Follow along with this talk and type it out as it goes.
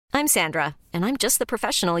I'm Sandra, and I'm just the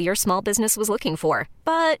professional your small business was looking for.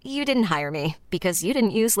 But you didn't hire me because you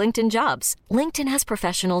didn't use LinkedIn Jobs. LinkedIn has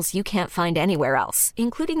professionals you can't find anywhere else,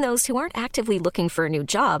 including those who aren't actively looking for a new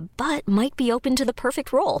job, but might be open to the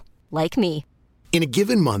perfect role, like me. In a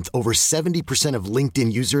given month, over 70% of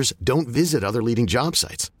LinkedIn users don't visit other leading job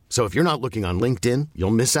sites. So if you're not looking on LinkedIn,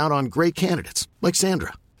 you'll miss out on great candidates like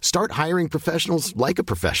Sandra. Start hiring professionals like a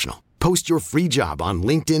professional. Post your free job on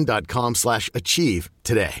linkedin.com/achieve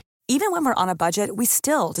today. Even when we're on a budget, we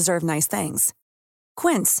still deserve nice things.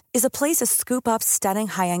 Quince is a place to scoop up stunning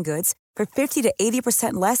high-end goods for 50 to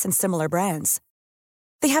 80% less than similar brands.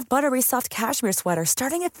 They have buttery soft cashmere sweaters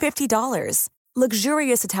starting at $50,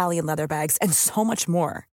 luxurious Italian leather bags, and so much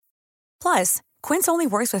more. Plus, Quince only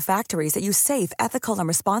works with factories that use safe, ethical, and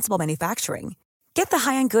responsible manufacturing. Get the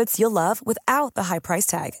high-end goods you'll love without the high price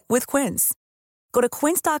tag with Quince. Go to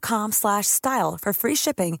quince.com/style for free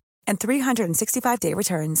shipping and 365-day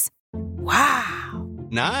returns. Wow.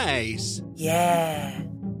 Nice. Yeah.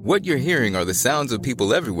 What you're hearing are the sounds of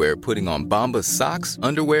people everywhere putting on Bombas socks,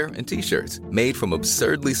 underwear, and T-shirts made from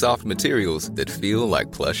absurdly soft materials that feel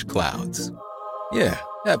like plush clouds. Yeah,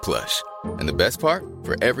 that plush. And the best part?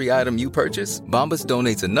 For every item you purchase, Bombas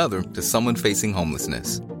donates another to someone facing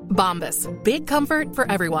homelessness. Bombas. Big comfort for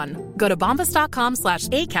everyone. Go to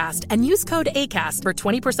bombas.com/ACAST and use code ACAST for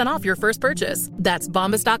 20% off your first purchase. That's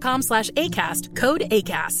bombas.com/ACAST. Code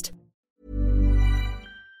ACAST.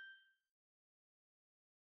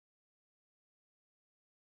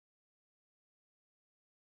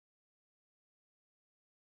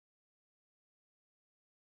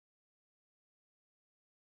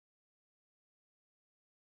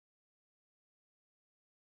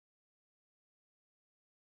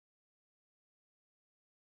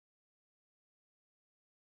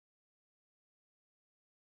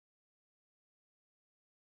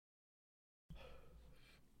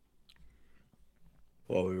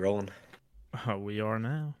 Well, we rolling? We are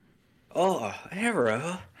now. Oh,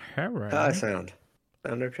 Hera. Hera. How I sound?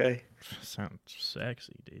 Sound okay? Sounds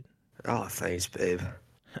sexy, dude. Oh, thanks, babe.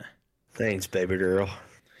 Thanks, baby girl.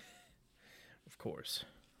 Of course.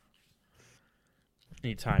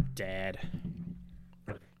 Anytime, Dad.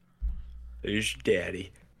 Who's your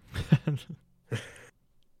daddy?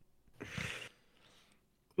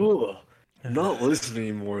 Ooh, not listening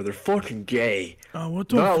anymore. They're fucking gay. Oh, what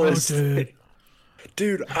the fuck, dude?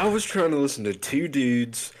 Dude, I was trying to listen to two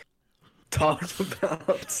dudes talk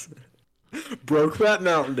about Brokeback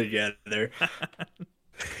Mountain together.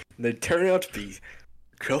 They turn out to be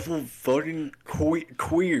a couple fucking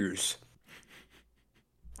queers.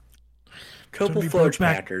 Couple fudge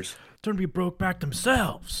packers. Turn to be broke back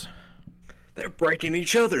themselves. They're breaking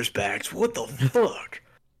each other's backs. What the fuck?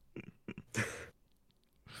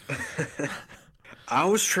 I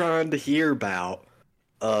was trying to hear about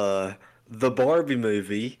the Barbie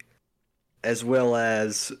movie, as well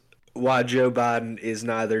as why Joe Biden is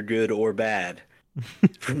neither good or bad,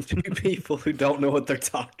 from two people who don't know what they're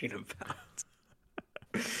talking about.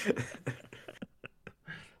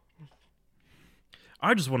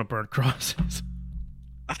 I just want to burn crosses.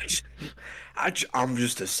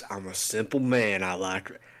 I'm a simple man. I like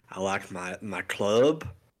my club,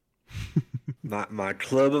 my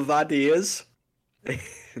club of ideas.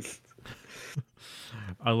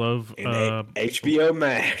 I love HBO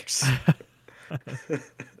Max.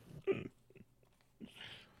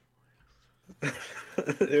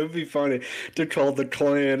 It would be funny to call the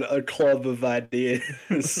Klan a club of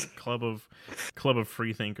ideas. Club of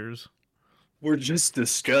free thinkers. We're just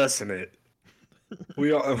discussing it.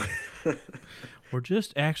 We're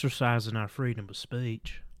just exercising our freedom of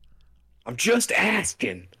speech. I'm just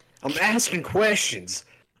asking. I'm asking questions.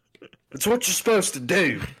 That's what you're supposed to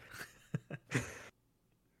do.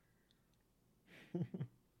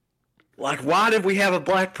 Like, why did we have a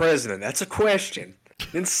black president? That's a question.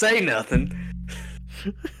 Didn't say nothing.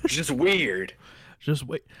 It's just weird. Just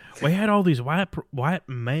wait. We had all these white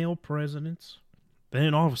male presidents.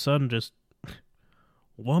 Then all of a sudden, just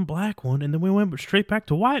one black one, and then we went straight back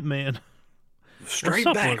to white men. Straight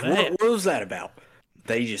back. What was that about?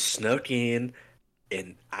 They just snuck in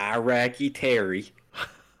Iraqi Terry,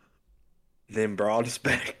 then brought us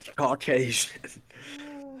back to Caucasian.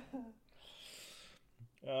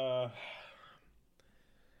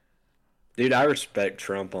 Dude, I respect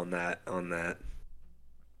Trump on that. On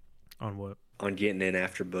what? On getting in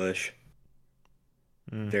after Bush.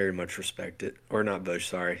 Very much respect it. Or not Bush,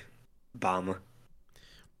 sorry. Obama.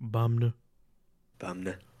 Bumna.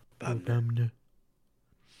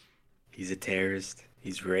 He's a terrorist.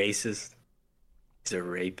 He's racist. He's a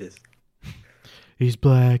rapist. He's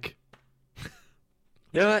black.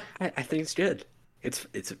 You know what? I think it's good. It's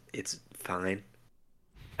fine.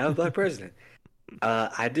 Have a black president.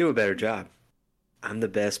 I do a better job. I'm the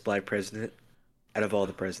best black president out of all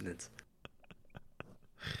the presidents.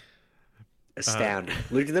 Astounding.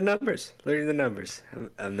 Look at the numbers. Look at the numbers.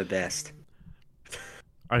 I'm the best.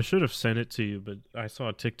 I should have sent it to you, but I saw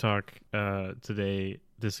a TikTok today.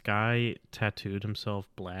 This guy tattooed himself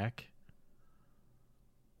black.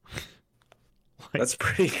 That's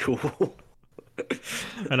pretty cool.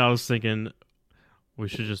 And I was thinking, we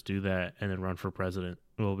should just do that and then run for president.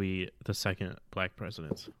 We'll be the second black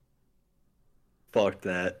presidents. Fuck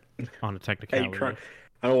that. On a technicality.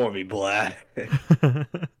 I don't want to be black.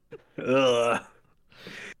 Ugh.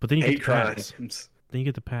 But then you get the crimes. pass. Then you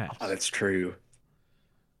get the pass. Oh, that's true.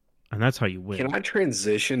 And that's how you win. Can I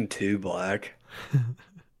transition to black?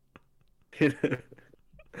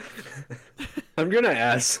 I'm gonna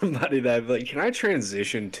ask somebody that, like, can I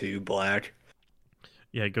transition to black?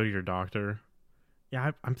 Yeah, go to your doctor.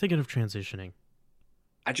 Yeah, I'm thinking of transitioning.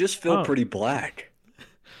 I just feel pretty black.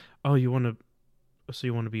 Oh, you want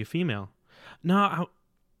to be a female? No,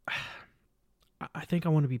 I think I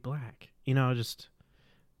want to be black. You know, just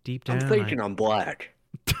deep down. I'm thinking I'm black.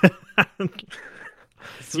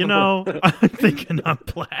 You know, I'm thinking I'm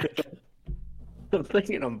black. I'm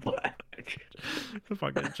thinking I'm black.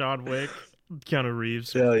 Fucking John Wick, Keanu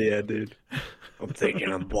Reeves. Hell yeah, dude. I'm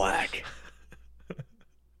thinking I'm black.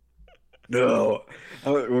 No,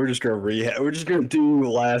 we're just gonna We're just gonna do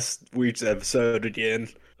last week's episode again.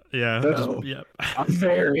 Yeah. No, yep. I'm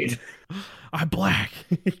married. I'm black.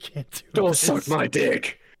 You can't Don't this. Suck my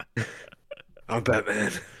dick. I'm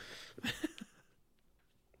Batman.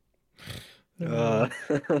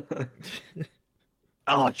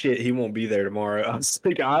 Oh shit, he won't be there tomorrow. I was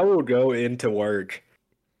thinking I will go into work.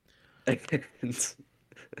 And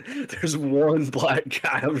there's one black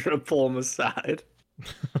guy. I'm gonna pull him aside.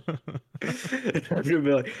 And I'm gonna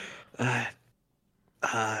be like,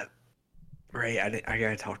 Ray, I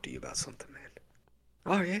gotta talk to you about something, man.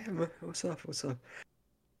 Oh yeah, what's up? What's up?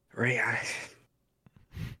 Ray,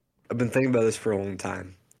 I've been thinking about this for a long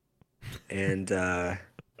time, and I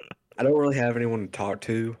don't really have anyone to talk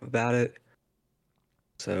to about it.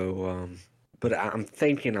 So, but I'm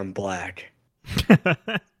thinking I'm black.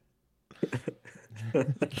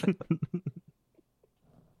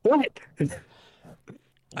 What?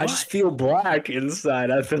 I just feel black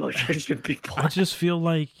inside. I feel like I should be black. I just feel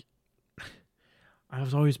like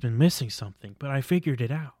I've always been missing something, but I figured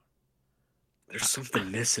it out. There's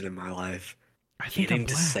something missing in my life. I think Getting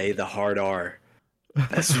to say the hard R.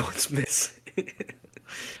 That's what's missing.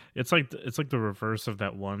 It's like the reverse of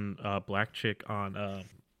that one black chick on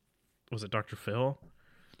was it Dr. Phil?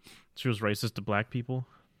 She was racist to black people.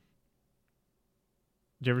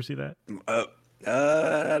 Did you ever see that?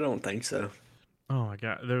 I don't think so. Oh my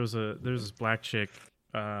god, there's this black chick.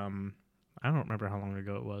 I don't remember how long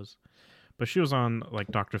ago it was, but she was on like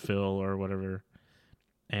Dr. Phil or whatever,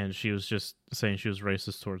 and she was just saying she was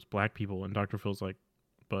racist towards black people, and Dr. Phil's like,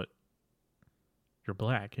 "But you're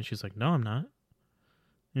black," and she's like, "No, I'm not."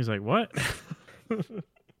 He's like, "What?"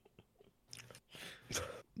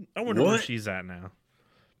 I wonder where she's at now.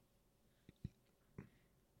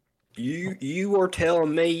 You are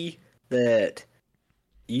telling me that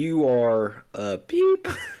you are a beep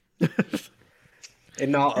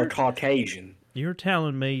and not a Caucasian. You're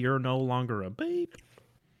telling me you're no longer a beep?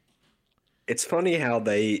 It's funny how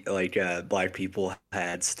they, like, black people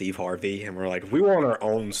had Steve Harvey, and we're like, we want our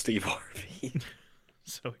own Steve Harvey.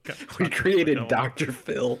 So we created Dr.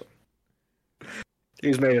 Phil. He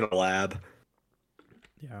was made in a lab.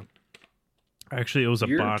 Yeah. Actually, it was a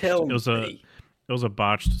botched. It was a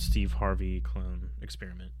botched Steve Harvey clone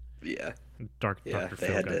experiment. Yeah. Dr.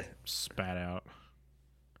 Phil got spat out.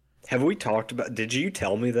 Have we talked about? Did you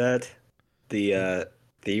tell me that the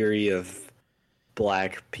theory of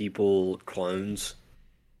black people clones?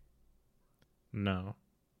 No.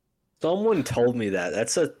 Someone told me that.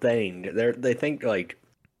 That's a thing. They think like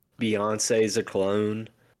Beyonce's a clone,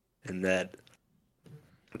 and that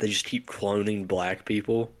they just keep cloning black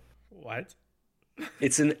people. What?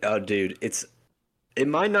 It's dude. It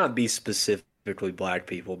might not be specifically black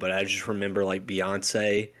people, but I just remember like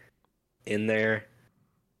Beyonce in there,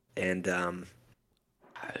 and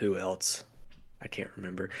who else? I can't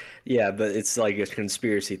remember. Yeah, but it's like a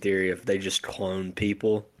conspiracy theory if they just clone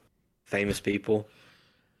people, famous people.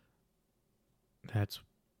 That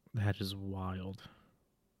is wild.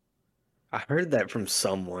 I heard that from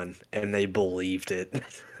someone, and they believed it.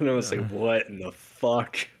 And I was like, what in the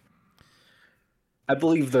fuck? I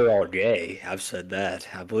believe they're all gay. I've said that.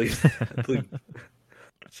 I believe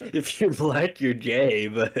if you're black, you're gay,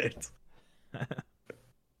 but...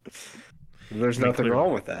 There's nothing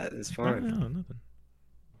wrong with that. It's fine. No, nothing.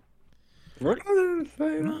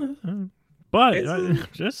 But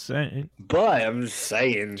just saying. But I'm just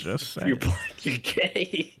saying. Just saying. You're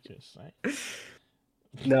gay. Just saying.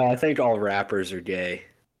 No, I think all rappers are gay.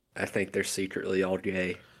 I think they're secretly all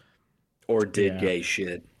gay. Or did gay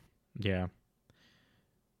shit. Yeah.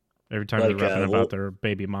 Every time they're rapping about their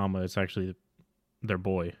baby mama, it's actually their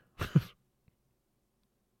boy.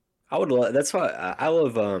 That's why I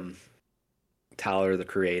love Tyler, the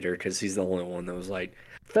Creator, because he's the only one that was like,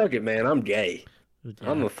 fuck it, man, I'm gay. Yeah.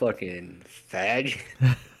 I'm a fucking fag.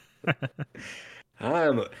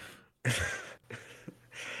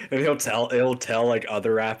 And he'll tell like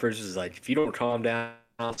other rappers, is like, if you don't calm down,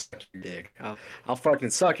 I'll suck your dick. I'll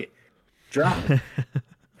fucking suck it. Drop it.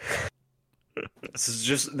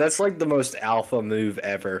 That's like the most alpha move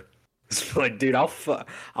ever. It's like, dude, I'll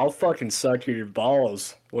fucking suck your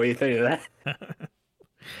balls. What do you think of that?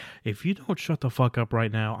 If you don't shut the fuck up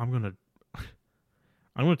right now, I'm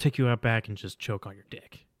gonna take you out back and just choke on your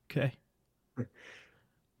dick. Okay?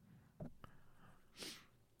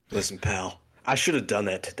 Listen, pal, I should have done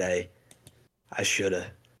that today. I should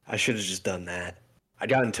have just done that. I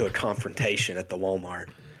got into a confrontation at the Walmart.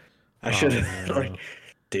 I should have like,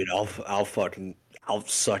 dude, I'll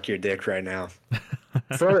suck your dick right now.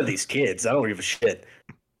 In front of these kids, I don't give a shit.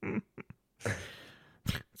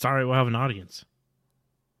 It's all right, we'll have an audience.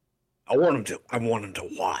 I want them to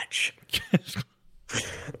watch.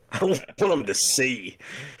 I want them to see.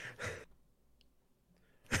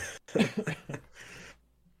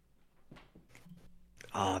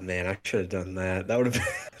 Oh man, I should have done that. That would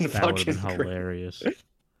have been hilarious.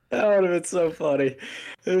 That would have been so funny.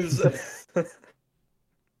 There was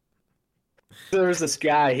this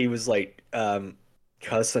guy. He was like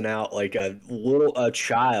cussing out like a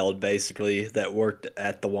child basically that worked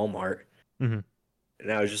at the Walmart, and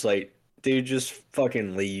I was just like, dude, just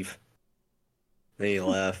fucking leave. Then he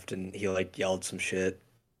left, and he like yelled some shit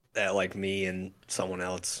at like me and someone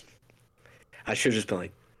else. I should have just been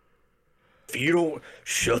like, if you don't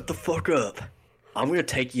shut the fuck up, I'm gonna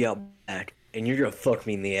take you out back, and you're gonna fuck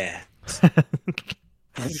me in the ass.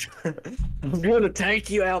 I'm gonna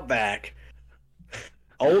take you out back,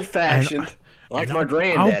 old fashioned, like my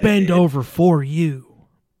granddad. I'll bend over for you.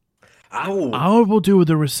 I will do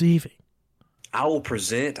the receiving. I will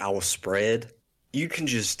present. I will spread. You can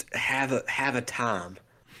just have a time.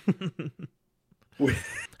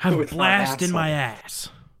 Have a blast in my ass.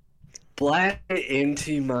 Blast it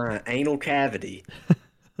into my anal cavity.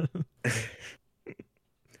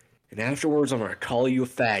 And afterwards, I'm going to call you a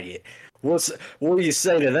faggot. What do you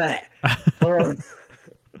say to that?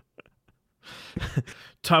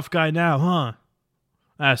 Tough guy now, huh?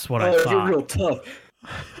 That's what I thought. You're real tough.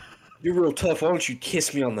 You're real tough. Why don't you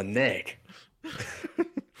kiss me on the neck?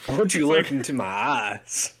 Why don't you look into my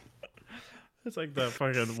eyes? It's like that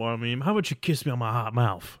fucking one meme. How about you kiss me on my hot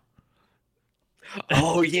mouth?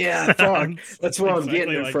 Oh, yeah, fuck. That's where I'm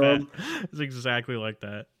getting it from. It's exactly like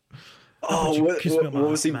that. Oh, what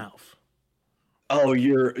was he? Mouth? Oh,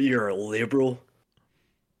 you're a liberal.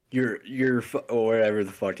 You're or whatever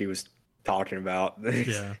the fuck he was talking about.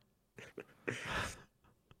 Yeah.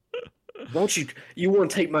 Won't you want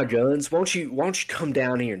to take my guns? Won't you come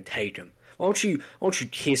down here and take them? Won't you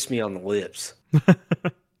kiss me on the lips?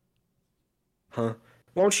 Huh?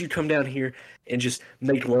 Won't you come down here and just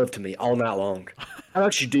make love to me all night long? How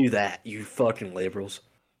about you do that, you fucking liberals?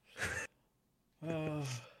 I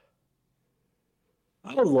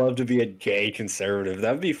would love to be a gay conservative.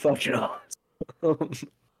 That would be fucking awesome.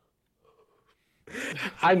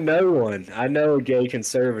 I know one. I know a gay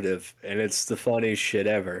conservative, and it's the funniest shit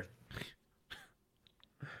ever.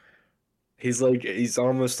 He's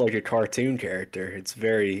almost like a cartoon character. It's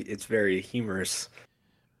very humorous.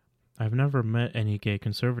 I've never met any gay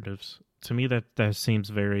conservatives. To me, that seems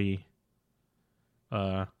very,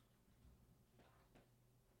 can't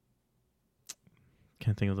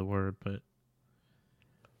think of the word, but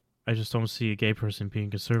I just don't see a gay person being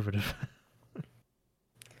conservative.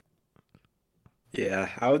 Yeah,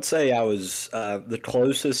 I would say I was the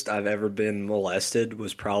closest I've ever been molested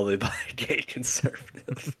was probably by a gay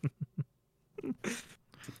conservative.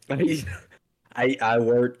 I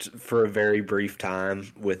worked for a very brief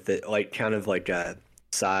time with it, like kind of like a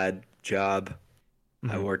side job.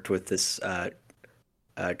 Mm-hmm. I worked with this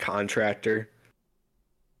contractor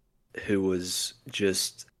who was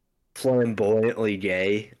just flamboyantly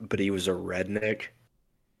gay, but he was a redneck.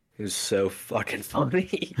 He was so fucking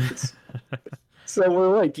funny. So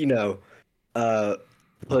we're like,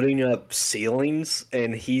 putting up ceilings,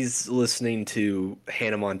 and he's listening to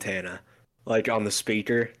Hannah Montana, like on the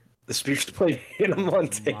speaker. The speaker's playing Hannah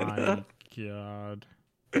Montana. My God.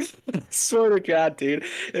 Swear to God, dude.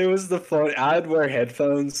 It was the fun. I'd wear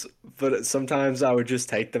headphones, but sometimes I would just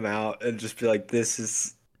take them out and just be like, this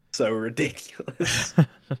is so ridiculous.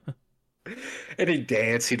 And he'd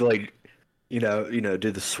dance. He'd like, do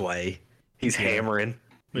the sway. He's hammering.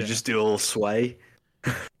 He'd just do a little sway.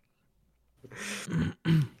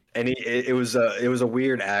 And it was a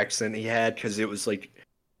weird accent he had because it was like,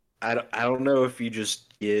 I don't know if you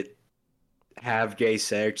just have gay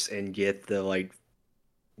sex and get the like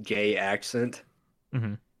gay accent,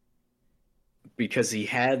 because he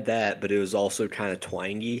had that, but it was also kind of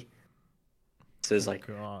twangy. So it's like,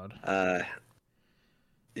 God.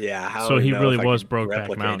 Yeah. So he really was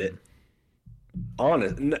Brokeback Mountain.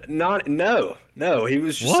 No. He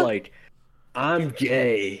was just like, I'm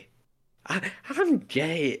gay. I'm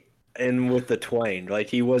gay, and with the twang. Like,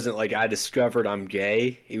 he wasn't like, I discovered I'm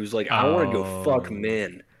gay. He was like, I want to go fuck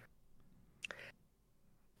men.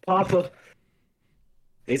 Papa,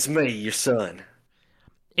 it's me, your son.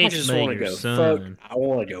 I just want to go fuck. I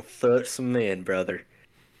want to go fuck some men, brother.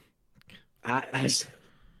 I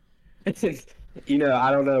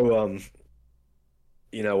don't know.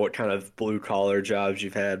 What kind of blue collar jobs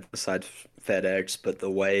you've had besides FedEx, but the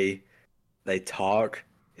way they talk,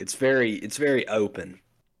 it's very open.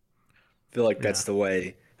 I feel like that's the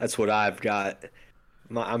way. That's what I've got.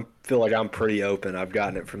 I feel like I'm pretty open. I've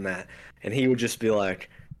gotten it from that. And he would just be like,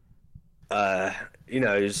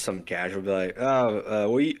 just some casual, be like, oh,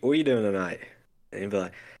 what you doing tonight? And he'd be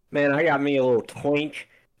like, man, I got me a little twink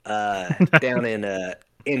down in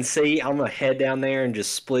NC. I'm gonna head down there and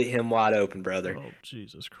just split him wide open, brother. Oh,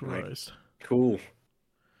 Jesus Christ. Like, cool.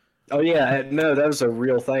 Oh yeah, no, that was a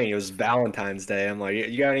real thing. It was Valentine's Day. I'm like,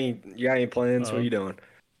 you got any plans? What are you doing?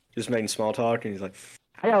 Just making small talk, and he's like,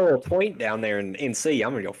 I got a little twink down there in NC.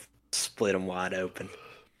 I'm gonna go split him wide open.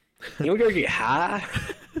 You wanna go get high?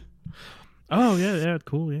 Oh yeah,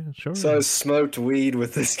 cool, yeah, sure. So I smoked weed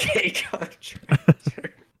with this gay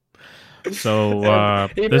contractor. So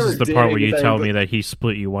this is the part where you tell me that he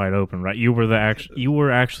split you wide open, right? You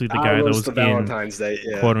were actually the guy that was in Valentine's Day,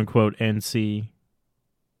 quote unquote NC,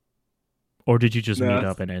 or did you just meet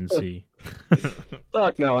up in NC?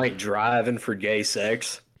 Fuck no, I ain't driving for gay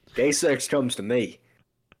sex. Gay sex comes to me.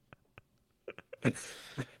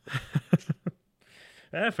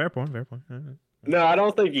 Fair point. No, I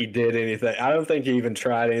don't think he did anything. I don't think he even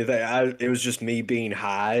tried anything. It was just me being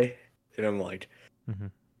high, and I'm like,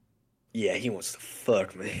 yeah, he wants to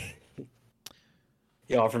fuck me.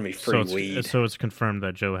 He offered me free weed. So it's confirmed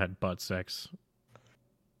that Joe had butt sex.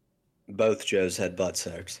 Both Joes had butt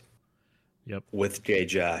sex. Yep. With Gay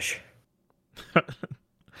Josh.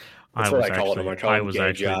 That's what I called him. I called him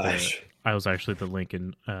Gay Josh. I was actually the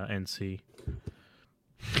Lincoln NC.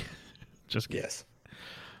 Just kidding. Yes.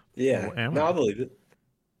 Yeah. No, I believe it.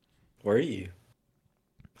 Where are you?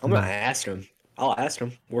 I'm going to ask him. I'll ask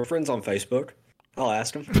him. We're friends on Facebook. I'll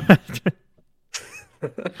ask him.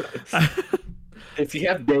 If you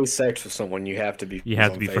have gay sex with someone, you have to be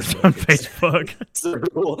friends on Facebook. It's the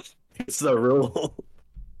rule. It's the rule.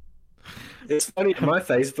 It's funny, my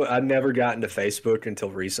Facebook, I never got into Facebook until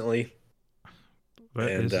recently.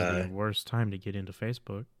 This is the worst time to get into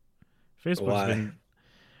Facebook.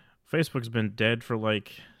 Facebook's been dead for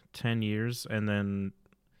like 10 years, and then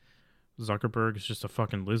Zuckerberg is just a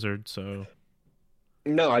fucking lizard, so...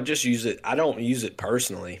 No, I just use it. I don't use it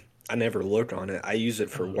personally. I never look on it. I use it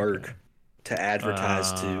for work to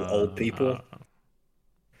advertise to old people.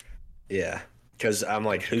 Yeah, because I'm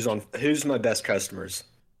like, who's my best customers?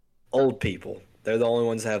 Old people. They're the only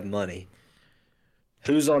ones that have money.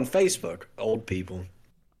 Who's on Facebook? Old people.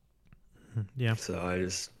 Yeah. So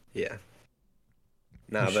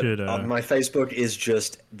No, but my Facebook is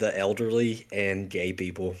just the elderly and gay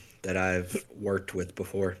people that I've worked with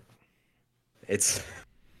before. It's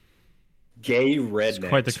gay rednecks. It's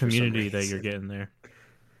quite the community that you're getting there.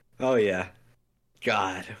 Oh, yeah.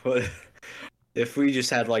 God. If we just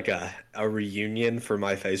had like a reunion for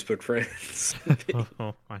my Facebook friends.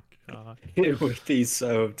 Oh, my God. It would be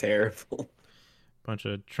so terrible. Bunch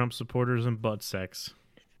of Trump supporters and butt sex.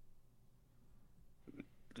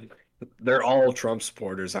 They're all Trump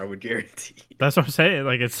supporters, I would guarantee. That's what I'm saying.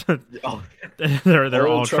 Like, it's they're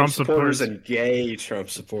all Trump supporters and gay Trump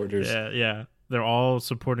supporters. Yeah. They're all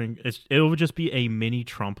supporting. It would just be a mini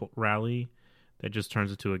Trump rally that just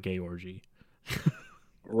turns into a gay orgy.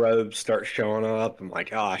 Robes start showing up. I'm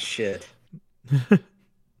like, oh shit.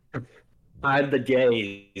 Hide the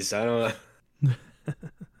gays. I don't know.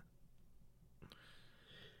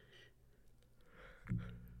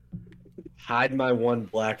 Hide my one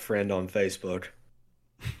black friend on Facebook.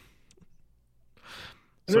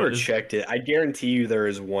 I never checked it. I guarantee you there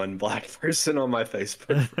is one black person on my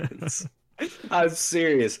Facebook friends. I'm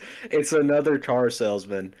serious. It's another car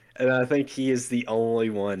salesman, and I think he is the only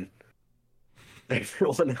one.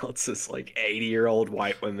 Everyone else is like 80-year-old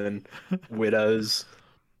white women, widows,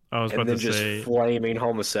 I was about and then to just say, flaming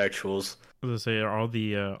homosexuals. I was gonna say, are all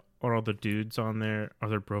the dudes on there? Are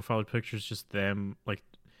their profile pictures just them, like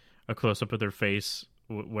a close up of their face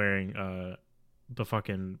wearing the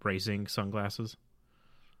fucking racing sunglasses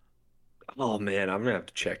Oh man, I'm gonna have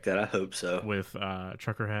to check that. I hope so. with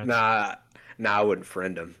trucker hats? Nah, I wouldn't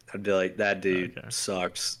friend him. I'd be like, that dude Okay.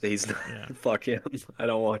 sucks. He's not. Yeah. Fuck him. I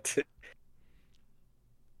don't want to.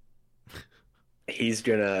 He's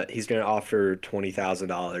gonna offer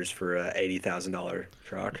 $20,000 for a $80,000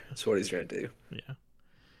 truck. That's what he's gonna do. Yeah,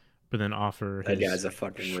 but then offer That his guy's a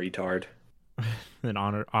fucking retard.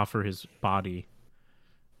 offer his body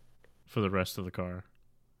for the rest of the car.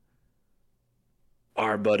 All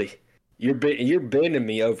right, buddy. You're bending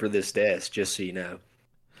me over this desk, just so you know.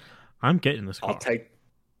 I'm getting this car.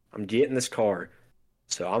 I'm getting this car.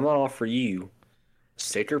 So I'm gonna offer you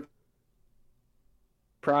sticker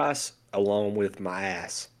price along with my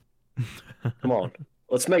ass. Come on.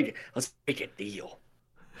 Let's make a deal.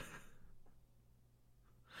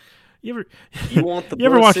 You You want the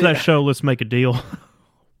ever watch pussy? that show? Let's make a deal.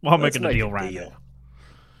 Well, I'm Let's making a make deal right now.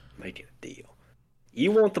 Making a deal.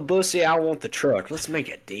 You want the bussy, I want the truck. Let's make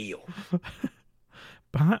a deal.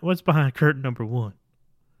 What's behind curtain number 1?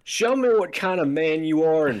 Show me what kind of man you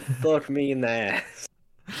are and fuck me in the ass.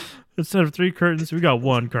 Instead of 3 curtains, we got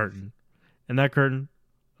 1 curtain, and that curtain,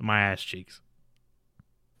 my ass cheeks.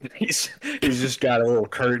 He's just got a little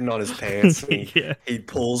curtain on his pants. And Yeah. he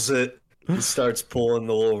pulls it. He starts pulling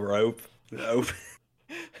the little rope. Nope.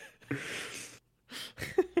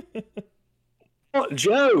 Oh,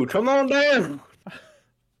 Joe, come on down.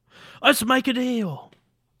 Let's make a deal.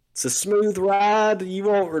 It's a smooth ride. You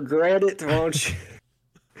won't regret it, won't you?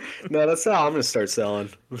 No, that's how I'm gonna start selling.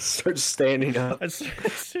 I'm gonna start standing up. As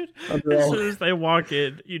soon as they walk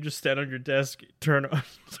in, you just stand on your desk, turn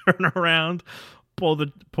around, pull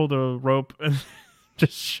the rope, and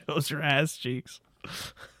just shows your ass cheeks.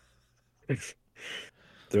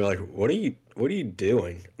 They're like, "What are you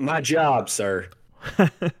doing?" My job, sir. I'm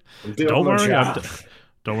doing Don't my worry, job.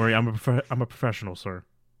 don't worry. I'm a professional, sir.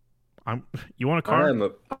 You want a car?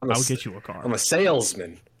 I'll get you a car. I'm a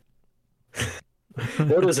salesman.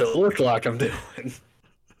 What does it look like I'm doing?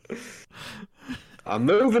 I'm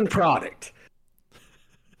moving product.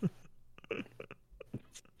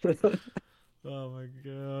 Oh my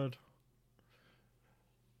god.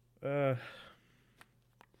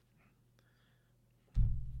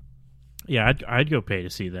 Yeah, I'd go pay to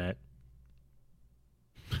see that.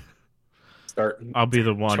 Start I'll be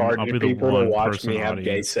the one. charging I'll be the people to one watch person me have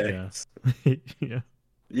gay audience. sex. Yeah. Yeah.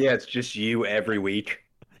 Yeah, it's just you every week.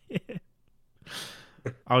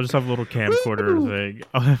 I'll just have a little camcorder thing.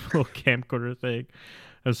 I'll have a little camcorder thing.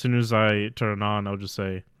 As soon as I turn it on, I'll just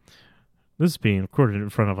say, "This is being recorded in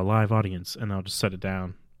front of a live audience," and I'll just set it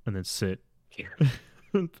down and then sit.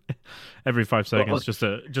 Every 5 seconds, just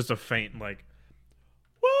a faint like,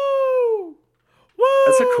 "Woo, woo."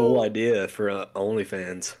 That's a cool idea for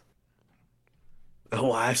OnlyFans. A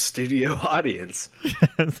live studio audience.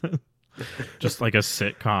 Just like a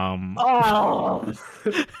sitcom. Oh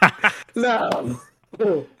no!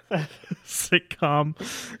 Sitcom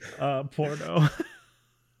porno.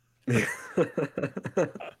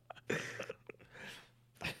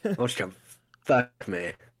 Let's come fuck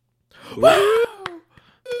me.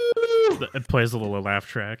 It plays a little laugh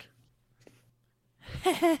track.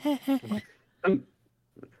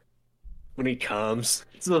 When he comes,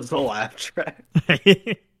 it's a laugh track.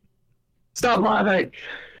 Stop laughing!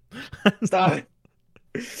 Stop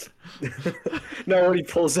it! No, when he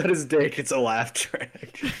pulls out his dick, it's a laugh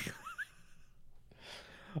track.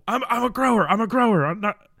 I'm a grower. I'm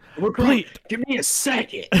not. Wait, give me a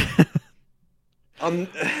second.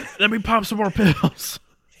 Let me pop some more pills.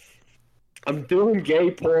 I'm doing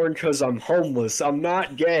gay porn because I'm homeless. I'm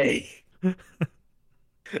not gay. I'm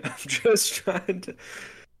just trying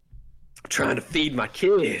to feed my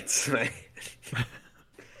kids, man.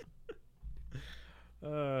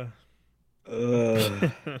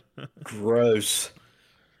 Gross.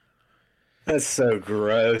 That's so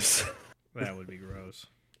gross. That would be gross.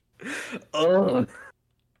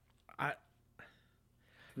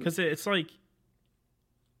 Because it's like,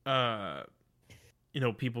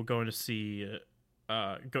 people going to see,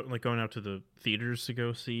 going out to the theaters to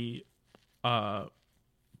go see,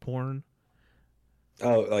 porn.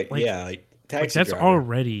 Oh, like Taxi that's Driver.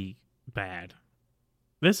 already bad.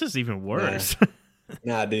 This is even worse.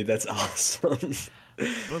 Nah, dude, that's awesome.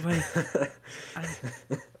 But like,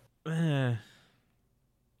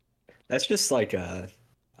 That's just like a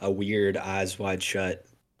weird eyes wide shut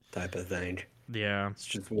type of thing. yeah. It's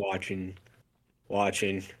just watching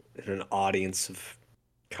in an audience of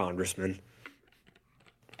congressmen.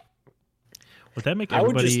 Would that make I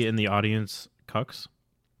would everybody just- in the audience cucks?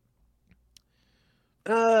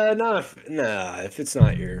 If it's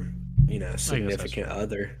not your, that's significant true.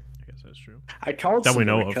 other. I guess that's true. I called That we someone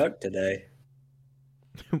know a of. cuck today.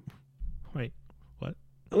 Wait, what?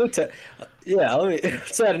 Let me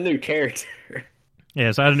let's add a new character.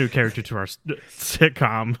 Yeah, so I had a new character to our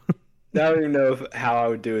sitcom. I don't even know how I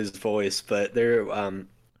would do his voice, but there's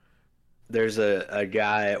a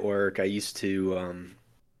guy at work. He used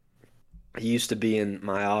to be in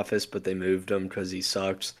my office, but they moved him because he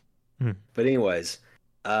sucks. But anyways,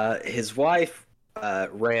 his wife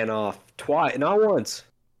ran off twice, not once,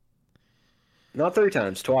 not 3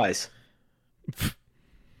 times, twice.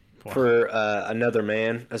 Wow. For another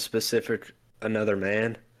man, another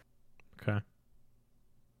man. Okay.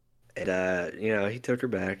 And he took her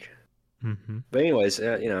back. Mm-hmm. But anyways,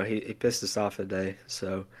 he pissed us off today,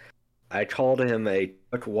 so I called him a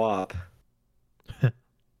cuck wop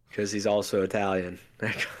because he's also Italian.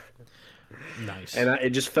 Nice. And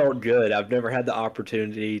it just felt good. I've never had the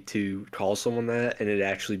opportunity to call someone that and it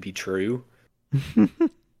actually be true,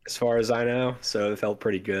 as far as I know. So it felt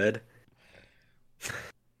pretty good.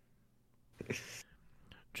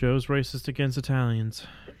 Joe's racist against Italians.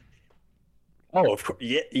 Oh, of course.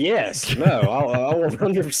 Yes. No, I'll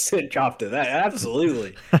 100% cop to that.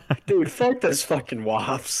 Absolutely. Dude, fuck those fucking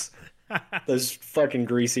wops. Those fucking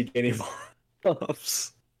greasy guinea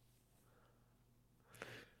wops.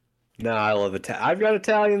 No, I love I've got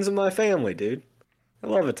Italians in my family, dude. I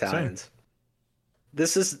love Italians. Same.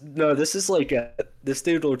 This is like this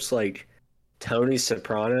dude looks like Tony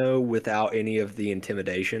Soprano without any of the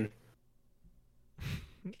intimidation.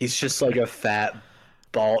 He's just like a fat,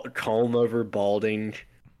 comb over balding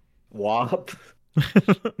wop.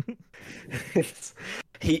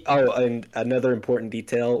 And another important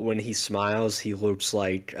detail: when he smiles, he looks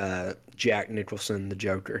like Jack Nicholson, the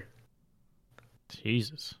Joker.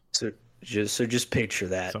 Jesus. So just picture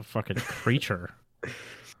that. It's a fucking creature.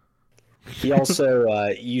 He also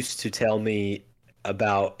used to tell me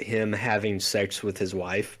about him having sex with his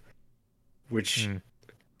wife, which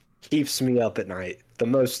keeps me up at night. The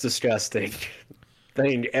most disgusting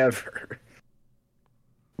thing ever.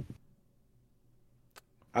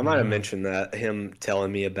 I might have mentioned that, him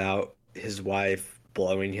telling me about his wife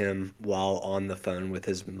blowing him while on the phone with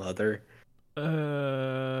his mother.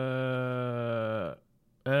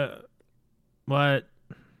 What?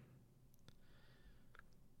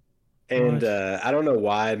 And I don't know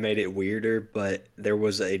why I made it weirder, but there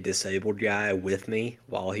was a disabled guy with me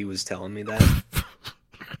while he was telling me that.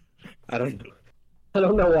 I don't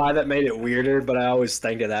know why that made it weirder, but I always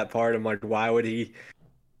think of that part. I'm like, why would he?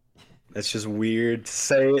 That's just weird to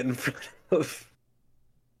say it in front of.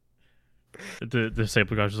 The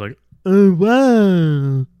disabled guy's just like, oh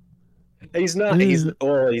wow. He's not. He's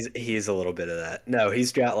a little bit of that. No,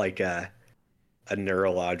 he's got like a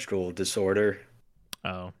neurological disorder.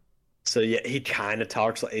 Oh. So yeah, he kind of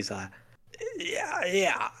talks like he's like,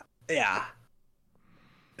 yeah.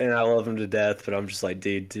 And I love him to death, but I'm just like,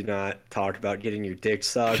 dude, do not talk about getting your dick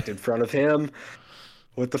sucked in front of him.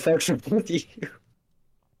 What the fuck's wrong with you?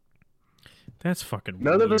 That's fucking weird.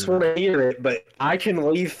 None of us want to hear it, but I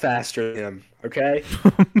can leave faster than him, okay?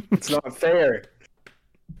 It's not fair.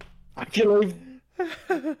 I can leave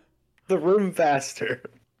the room faster.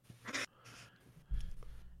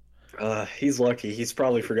 He's lucky. He's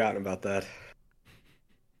probably forgotten about that.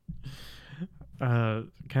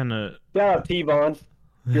 Kind of. Shout out T-Von.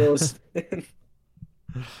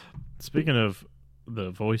 Speaking of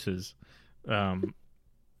the voices, I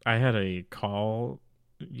had a call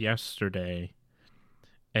yesterday,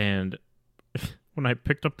 and when I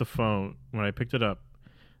picked up the phone, there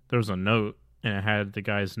was a note, and it had the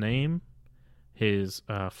guy's name, his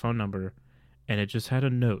phone number, and it just had a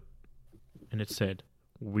note, and it said,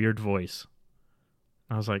 weird voice.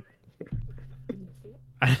 I was like,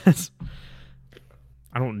 I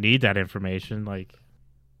don't need that information. Like,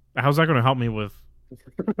 how's that going to help me with,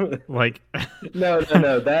 like... No.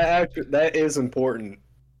 That is important,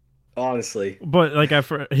 honestly. But, like, at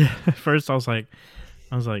first I was like,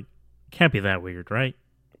 can't be that weird, right?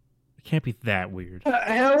 It can't be that weird.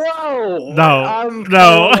 Hello!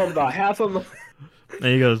 No. About half of my... And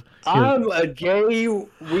he goes, I'm a gay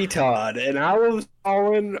retard, and I was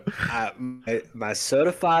calling my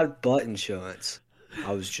certified butt insurance.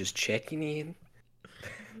 I was just checking in.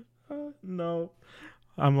 no.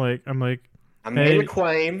 I'm like, I made a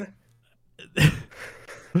claim.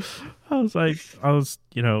 I was,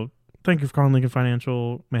 thank you for calling Lincoln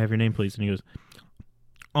Financial. May I have your name, please? And he goes,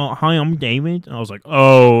 hi, I'm David. And I was like,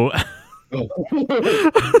 oh.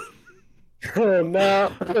 Oh,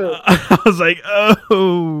 no. I was like,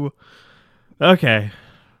 oh. Okay.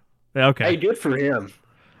 Okay. Hey, good for him.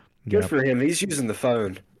 Good for him. He's using the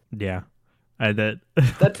phone. Yeah. That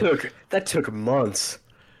took months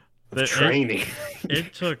of training.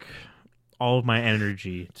 It took all of my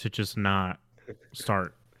energy to just not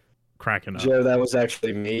start cracking up. Joe, that was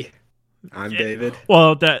actually me. I'm David.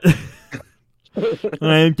 Well,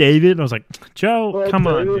 I'm David. I was like, Joe, Well, come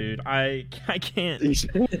David. on, dude. I can't.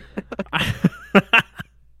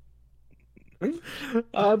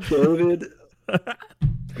 I'm David.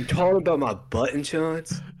 I'm talking about my butt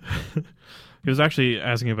insurance. He was actually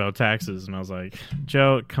asking about taxes, and I was like,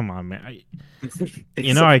 Joe, come on, man.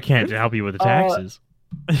 I can't help you with the taxes.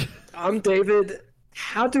 I'm David.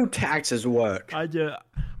 How do taxes work? How do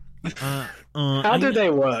they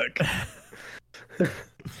work?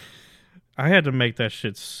 I had to make that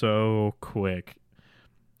shit so quick.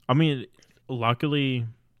 I mean, luckily,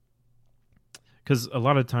 because a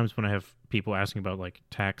lot of times when I have people asking about like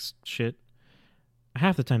tax shit,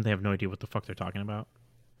 half the time they have no idea what the fuck they're talking about.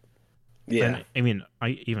 Yeah. And, I mean,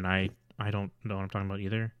 I don't know what I'm talking about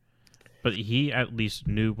either. But he at least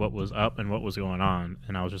knew what was up and what was going on,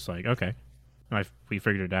 and I was just like, okay. And we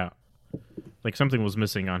figured it out. Like, something was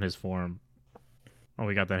missing on his form. Oh,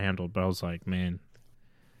 we got that handled, but I was like, man.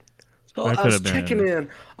 So I was checking in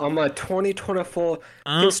on my 2024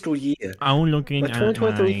 fiscal year. I'm looking my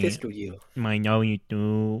 2023 fiscal year. My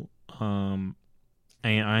W2, and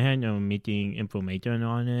I had no meeting information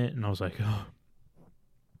on it, and I was like, oh.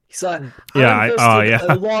 He's like, yeah, I invested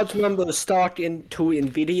a large number of stock into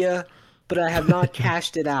NVIDIA, but I have not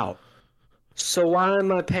cashed it out. So why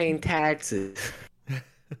am I paying taxes?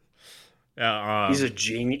 He's a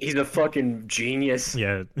genius. He's a fucking genius.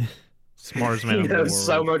 Yeah, smartest man he in the world. knows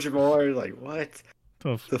so much more. Like, what?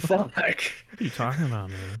 The fuck? What are you talking about,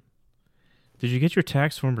 man? Did you get your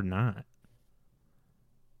tax form or not?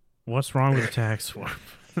 What's wrong with the tax form?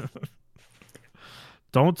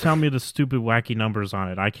 Don't tell me the stupid wacky numbers on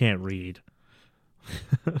it. I can't read.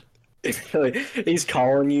 He's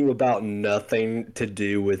calling you about nothing to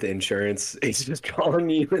do with insurance. He's just calling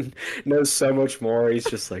you and knows so much more. He's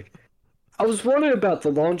just like, I was wondering about the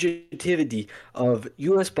longevity of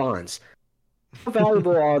U.S. bonds. How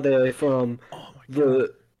valuable are they from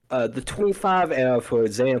the 25 era, for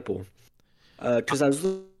example? Because I was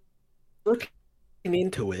looking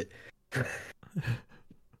into it.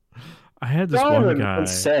 I had this one guy.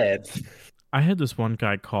 Said. I had this one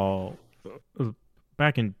guy call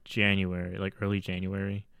back in January, like early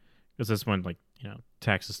January, because that's when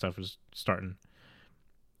taxes stuff was starting.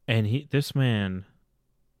 And this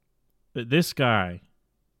guy,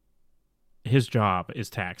 his job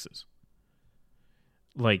is taxes.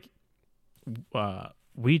 Like,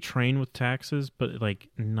 we train with taxes, but like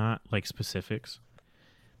not like specifics.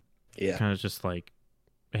 Yeah. Kind of just like,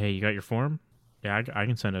 hey, you got your form? Yeah, I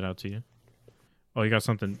can send it out to you. Oh, you got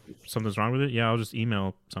something's wrong with it? Yeah, I'll just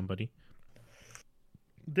email somebody.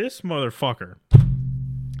 This motherfucker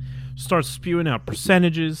starts spewing out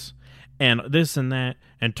percentages and this and that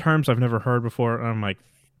and terms I've never heard before. And I'm like,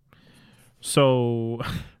 so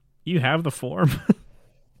you have the form? And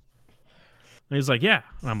he's like, yeah.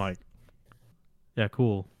 And I'm like, yeah,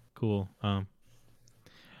 cool. Yeah,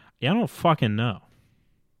 I don't fucking know.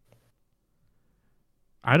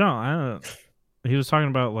 I don't. He was talking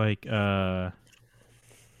about like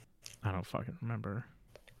I don't fucking remember.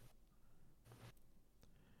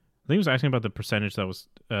 I think he was asking about the percentage that was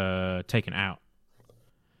taken out.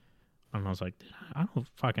 And I was like, I don't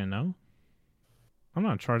fucking know. I'm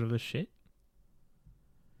not in charge of this shit.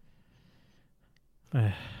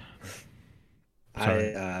 I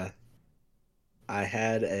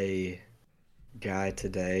had a guy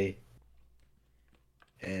today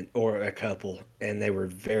or a couple, and they were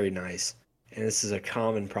very nice. And this is a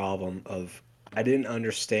common problem of I didn't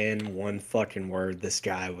understand one fucking word this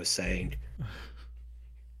guy was saying.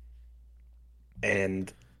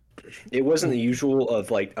 And it wasn't the usual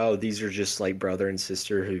of like, oh, these are just like brother and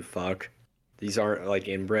sister who fuck. These aren't like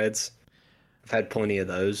inbreds. I've had plenty of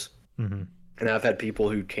those. Mm-hmm. And I've had people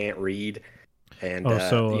who can't read. And, all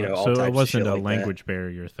so it wasn't a like language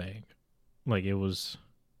barrier thing. Like it was.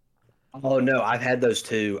 Oh no, I've had those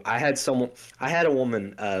too. I had a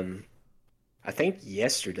woman, I think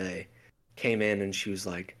yesterday, came in and she was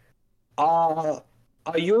like, are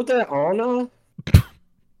you the owner?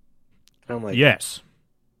 I'm like, yes.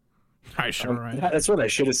 I sure right. That's what I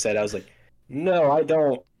should have said. I was like, no, I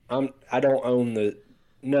don't I don't own the.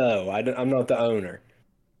 No, I'm not the owner.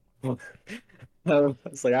 I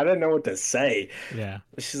was like, I didn't know what to say. Yeah.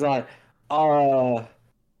 She's like, I'm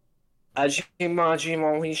like,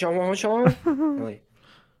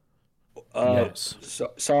 Yes.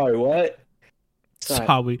 Sorry, what?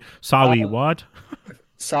 Sorry, what?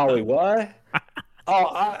 Sorry, what?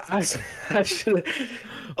 I should.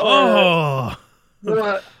 What?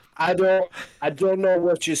 I don't know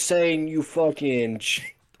what you're saying. You fucking.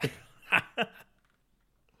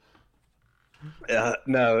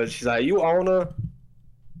 No, she's like, you own her?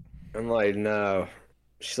 I'm like, no.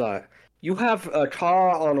 She's like, you have a car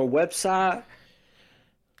on a website?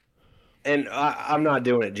 And I'm not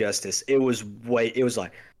doing it justice. It was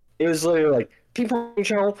literally like, people on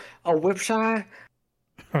a website?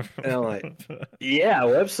 And I'm like, yeah,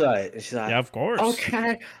 website. And she's like, Yeah, of course.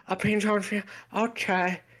 Okay, I'll ping on for you.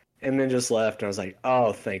 Okay. And then just left. And I was like,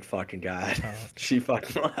 oh, thank fucking God. She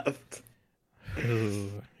fucking left.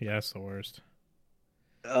 Ooh, yeah, that's the worst.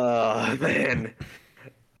 Oh, man.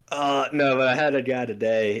 No, but I had a guy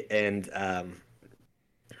today, and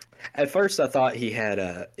at first I thought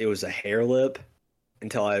it was a hair lip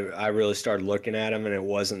until I really started looking at him, and it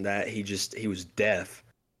wasn't that. He was deaf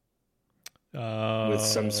with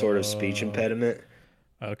some sort of speech impediment.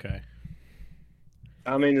 Okay.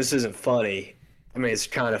 I mean, this isn't funny. I mean, it's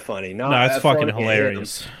kind of funny. No, it's fucking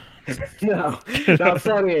hilarious. No, not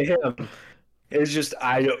funny at him. It's just,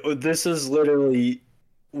 this is literally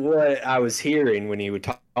what I was hearing when he would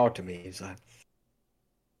talk to me. He's like,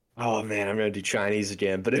 oh man, I'm going to do Chinese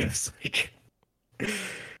again. But it was like,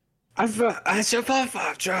 I just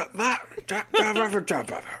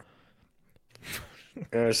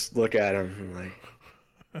look at him and like,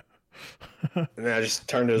 and then I just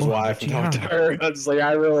turned to his wife and talked to her. I was like,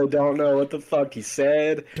 I really don't know what the fuck he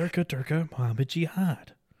said. Durka, Muhammad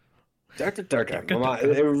Jihad. Durka.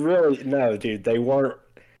 It really, no, dude, they weren't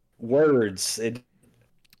words.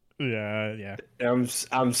 Yeah. I'm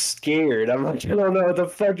scared. I'm like, I don't know what the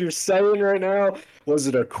fuck you're saying right now. Was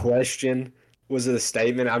it a question? Was it a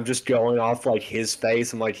statement? I'm just going off like his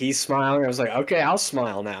face. I'm like, he's smiling. I was like, okay, I'll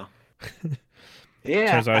smile now.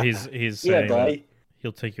 Yeah. Turns out he's saying buddy.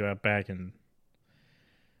 He'll take you out back and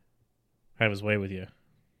have his way with you.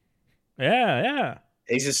 Yeah.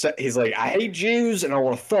 He's like, I hate Jews and I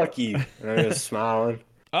want to fuck you. And I'm just smiling.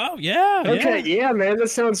 Oh yeah. Okay, yeah, man, that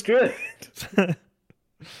sounds good.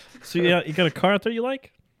 So yeah, you got a car out there you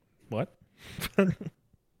like? What? Huh?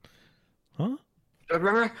 Oh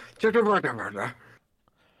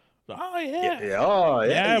yeah.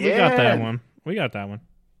 Yeah, we got that one.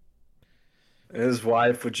 And his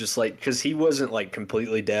wife would just like, because he wasn't like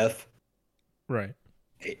completely deaf. Right.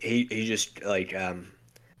 He just like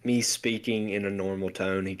me speaking in a normal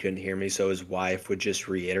tone, he couldn't hear me, so his wife would just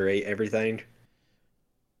reiterate everything.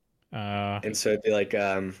 And so it'd be like,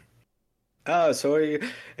 oh, so are you?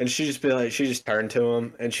 And she'd just be like, she just turned to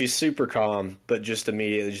him, and she's super calm, but just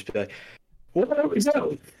immediately just be like, what is that?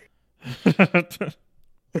 I'm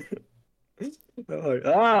like,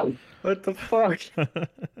 what the fuck?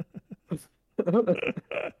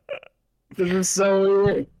 This is so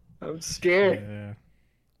weird. I'm scared.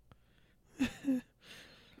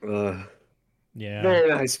 Yeah. Very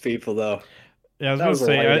nice people, though. Yeah, I was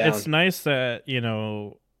going to say, it's nice that,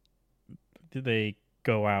 they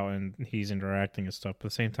go out and he's interacting and stuff, but at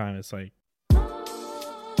the same time, it's like,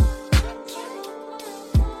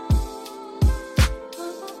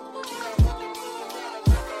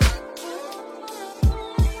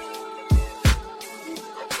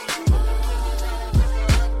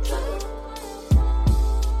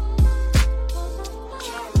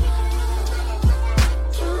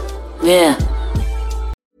 Yeah.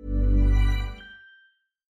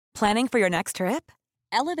 Planning for your next trip?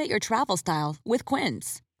 Elevate your travel style with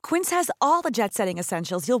Quince. Quince has all the jet-setting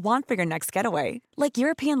essentials you'll want for your next getaway, like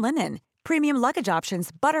European linen, premium luggage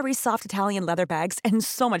options, buttery soft Italian leather bags, and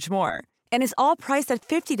so much more. And is all priced at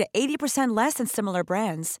 50 to 80% less than similar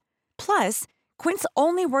brands. Plus, Quince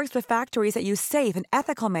only works with factories that use safe and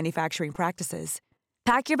ethical manufacturing practices.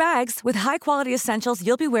 Pack your bags with high-quality essentials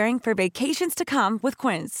you'll be wearing for vacations to come with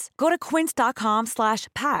Quince. Go to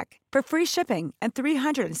quince.com/pack for free shipping and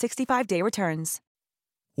 365-day returns.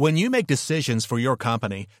 When you make decisions for your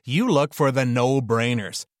company, you look for the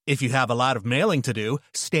no-brainers. If you have a lot of mailing to do,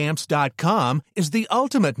 Stamps.com is the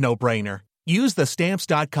ultimate no-brainer. Use the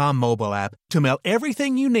Stamps.com mobile app to mail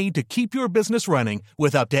everything you need to keep your business running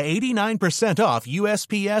with up to 89% off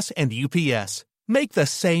USPS and UPS. Make the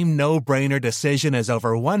same no-brainer decision as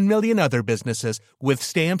over 1 million other businesses with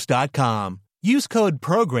Stamps.com. Use code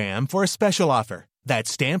PROGRAM for a special offer.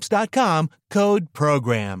 That's Stamps.com, code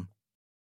PROGRAM.